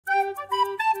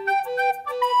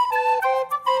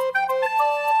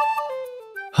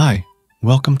Hi,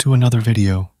 welcome to another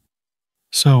video.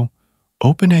 So,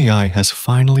 OpenAI has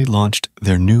finally launched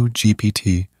their new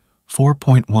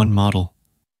GPT-4.1 model.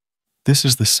 This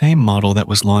is the same model that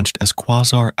was launched as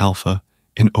Quasar Alpha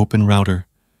in OpenRouter,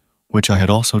 which I had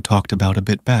also talked about a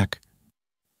bit back.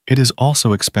 It is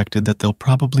also expected that they'll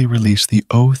probably release the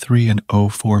O3 and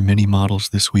O4 mini models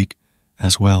this week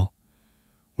as well,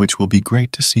 which will be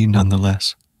great to see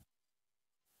nonetheless.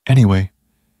 Anyway,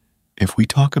 if we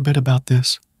talk a bit about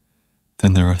this,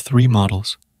 then there are three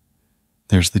models.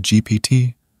 There's the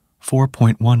GPT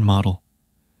 4.1 model.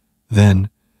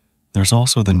 Then there's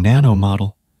also the Nano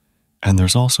model, and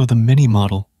there's also the Mini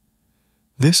model.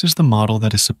 This is the model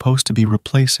that is supposed to be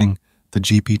replacing the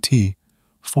GPT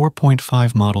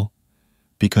 4.5 model,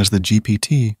 because the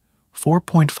GPT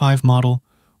 4.5 model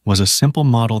was a simple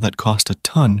model that cost a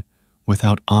ton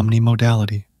without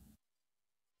omnimodality.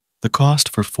 The cost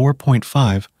for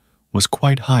 4.5 was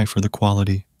quite high for the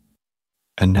quality,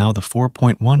 and now the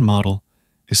 4.1 model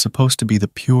is supposed to be the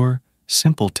pure,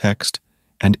 simple text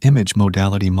and image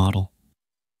modality model.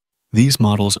 These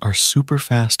models are super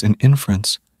fast in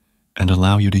inference and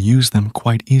allow you to use them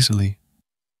quite easily.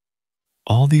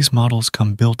 All these models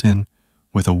come built in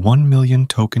with a 1 million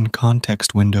token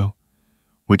context window,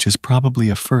 which is probably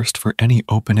a first for any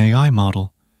OpenAI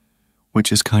model,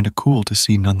 which is kinda cool to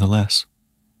see nonetheless.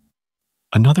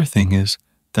 Another thing is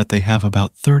that they have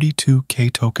about 32K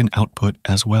token output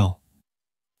as well.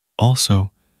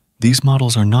 Also, these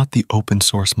models are not the open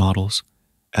source models,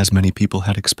 as many people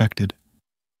had expected.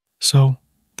 So,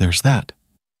 there's that.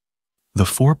 The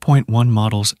 4.1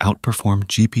 models outperform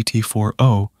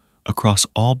GPT-4.0 across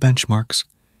all benchmarks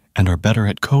and are better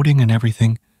at coding and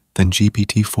everything than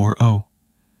GPT-4.0.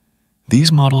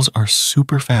 These models are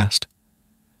super fast.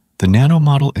 The Nano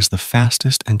model is the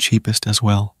fastest and cheapest as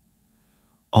well.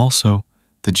 Also,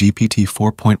 the GPT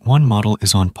 4.1 model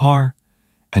is on par,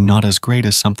 and not as great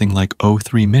as something like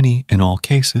O3 Mini in all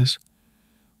cases,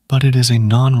 but it is a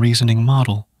non-reasoning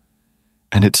model,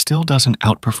 and it still doesn't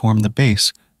outperform the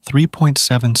base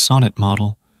 3.7 Sonnet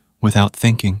model without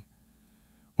thinking,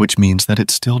 which means that it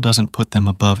still doesn't put them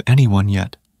above anyone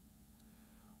yet.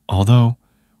 Although,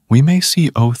 we may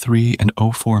see O3 and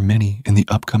O4 Mini in the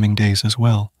upcoming days as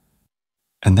well,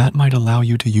 and that might allow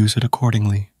you to use it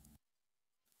accordingly.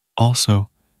 Also,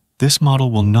 this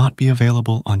model will not be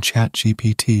available on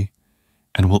ChatGPT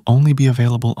and will only be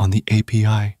available on the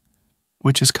API,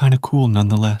 which is kinda cool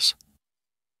nonetheless.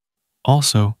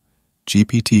 Also,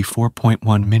 GPT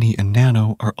 4.1 Mini and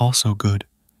Nano are also good,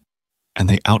 and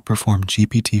they outperform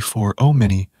GPT 4.0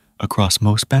 Mini across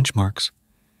most benchmarks,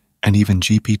 and even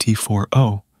GPT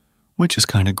 4.0, which is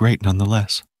kinda great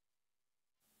nonetheless.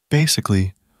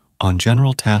 Basically, on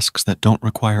general tasks that don't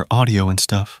require audio and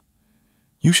stuff,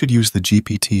 you should use the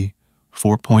GPT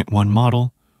 4.1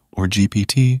 model or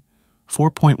GPT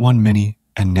 4.1 Mini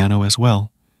and Nano as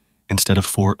well, instead of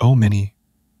 4.0 Mini.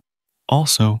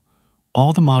 Also,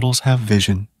 all the models have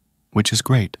vision, which is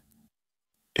great.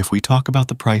 If we talk about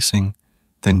the pricing,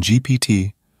 then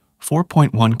GPT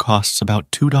 4.1 costs about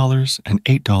 $2 and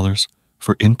 $8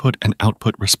 for input and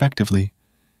output respectively,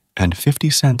 and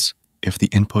 50 cents if the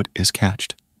input is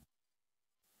cached.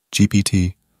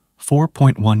 GPT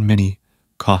 4.1 Mini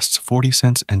costs 40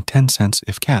 cents and 10 cents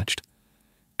if cached,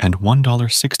 and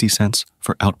 $1.60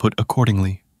 for output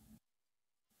accordingly.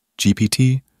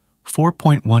 GPT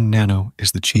 4.1 Nano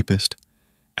is the cheapest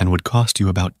and would cost you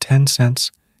about 10 cents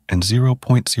and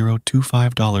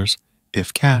 $0.025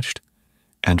 if cached,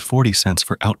 and 40 cents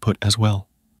for output as well.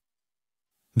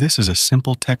 This is a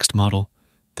simple text model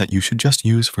that you should just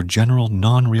use for general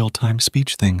non-real-time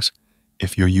speech things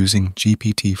if you're using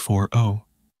GPT 4.0.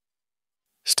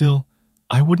 Still,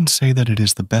 I wouldn't say that it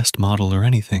is the best model or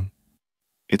anything.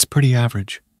 It's pretty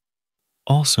average.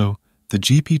 Also, the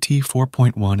GPT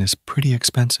 4.1 is pretty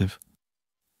expensive.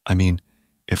 I mean,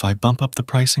 if I bump up the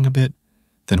pricing a bit,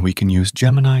 then we can use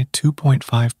Gemini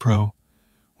 2.5 Pro,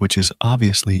 which is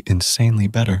obviously insanely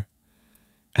better.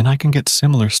 And I can get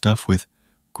similar stuff with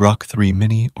Grok 3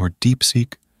 Mini or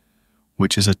DeepSeek,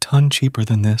 which is a ton cheaper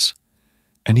than this,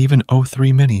 and even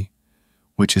O3 Mini,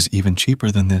 which is even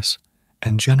cheaper than this,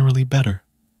 and generally better.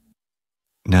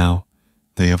 Now,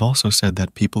 they have also said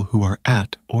that people who are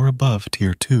at or above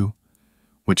Tier 2,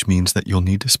 which means that you'll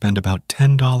need to spend about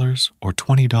 $10 or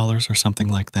 $20 or something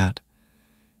like that,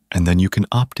 and then you can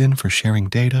opt in for sharing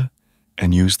data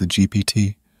and use the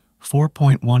GPT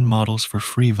 4.1 models for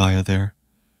free via there,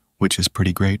 which is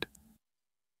pretty great.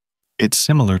 It's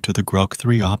similar to the Grok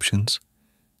 3 options,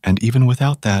 and even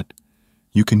without that,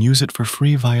 you can use it for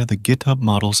free via the GitHub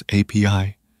Models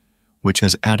API, which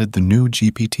has added the new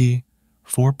GPT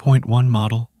 4.1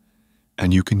 model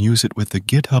and you can use it with the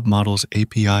GitHub Models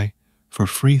API for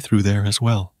free through there as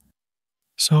well.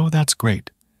 So that's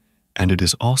great. And it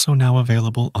is also now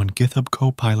available on GitHub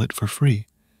Copilot for free.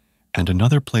 And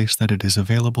another place that it is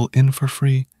available in for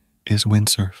free is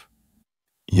Windsurf.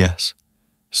 Yes,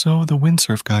 so the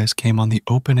Windsurf guys came on the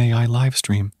OpenAI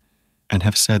livestream and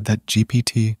have said that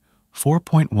GPT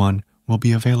 4.1 will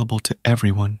be available to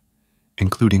everyone,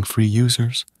 including free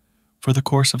users, for the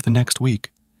course of the next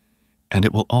week. And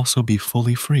it will also be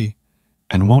fully free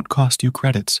and won't cost you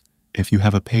credits if you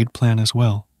have a paid plan as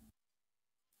well.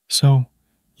 So,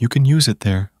 you can use it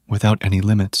there without any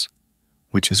limits,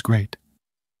 which is great.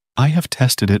 I have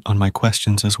tested it on my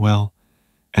questions as well,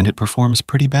 and it performs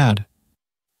pretty bad.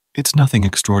 It's nothing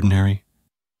extraordinary.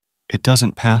 It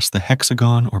doesn't pass the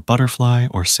hexagon or butterfly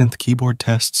or synth keyboard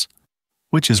tests,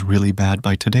 which is really bad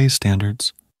by today's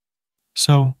standards.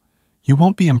 So, you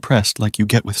won't be impressed like you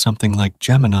get with something like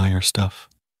Gemini or stuff.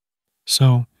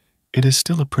 So, it is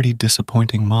still a pretty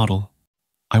disappointing model.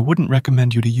 I wouldn't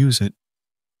recommend you to use it.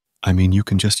 I mean, you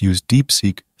can just use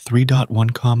DeepSeek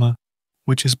 3.1,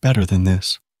 which is better than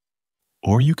this.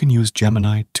 Or you can use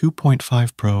Gemini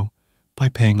 2.5 Pro by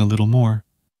paying a little more.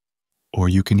 Or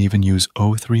you can even use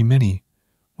O3 Mini,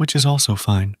 which is also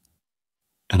fine.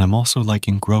 And I'm also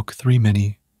liking Grok 3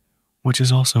 Mini, which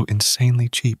is also insanely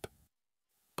cheap.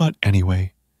 But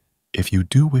anyway, if you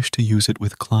do wish to use it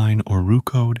with Cline or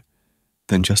RooCode,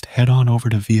 then just head on over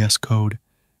to VS Code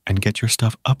and get your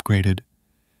stuff upgraded.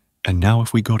 And now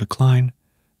if we go to Cline,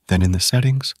 then in the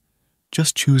settings,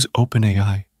 just choose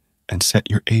OpenAI and set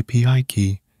your API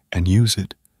key and use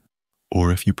it.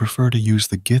 Or if you prefer to use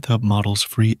the GitHub Models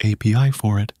free API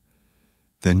for it,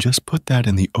 then just put that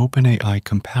in the OpenAI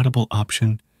compatible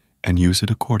option and use it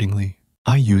accordingly.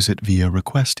 I use it via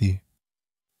Requesty.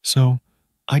 So,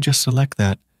 I just select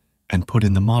that and put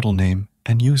in the model name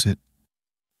and use it.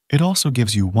 It also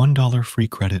gives you $1 free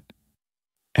credit.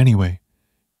 Anyway,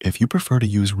 if you prefer to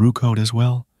use RooCode as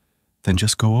well, then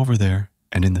just go over there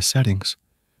and in the settings,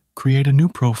 create a new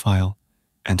profile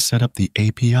and set up the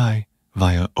API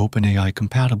via OpenAI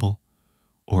compatible,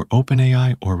 or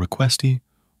OpenAI or Requesty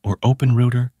or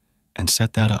OpenRouter and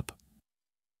set that up.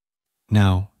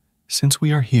 Now, since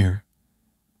we are here,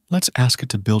 let's ask it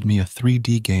to build me a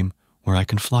 3D game where I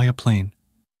can fly a plane.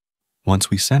 Once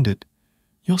we send it,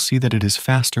 you'll see that it is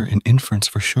faster in inference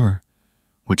for sure,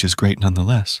 which is great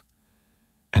nonetheless.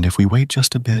 And if we wait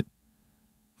just a bit,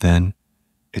 then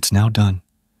it's now done.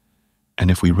 And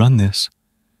if we run this,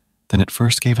 then it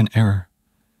first gave an error,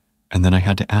 and then I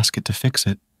had to ask it to fix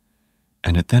it,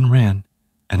 and it then ran,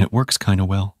 and it works kind of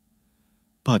well.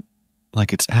 But,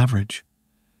 like it's average.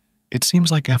 It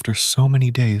seems like after so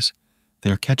many days,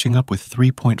 they are catching up with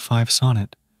 3.5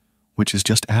 Sonnet, which is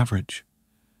just average.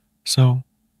 So,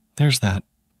 there's that.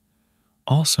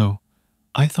 Also,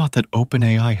 I thought that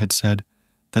OpenAI had said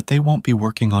that they won't be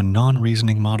working on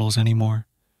non-reasoning models anymore.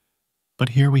 But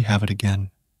here we have it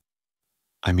again.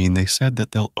 I mean, they said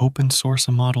that they'll open source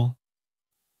a model,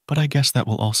 but I guess that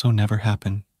will also never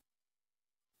happen.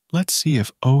 Let's see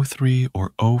if O3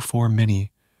 or O4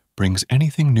 Mini brings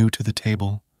anything new to the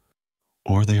table,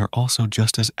 or they are also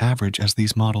just as average as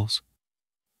these models.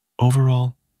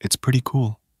 Overall, it's pretty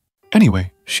cool.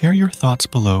 Anyway, share your thoughts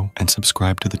below and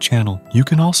subscribe to the channel. You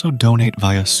can also donate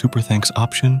via Super Thanks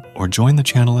option or join the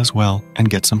channel as well and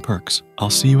get some perks. I'll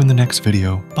see you in the next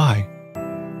video. Bye.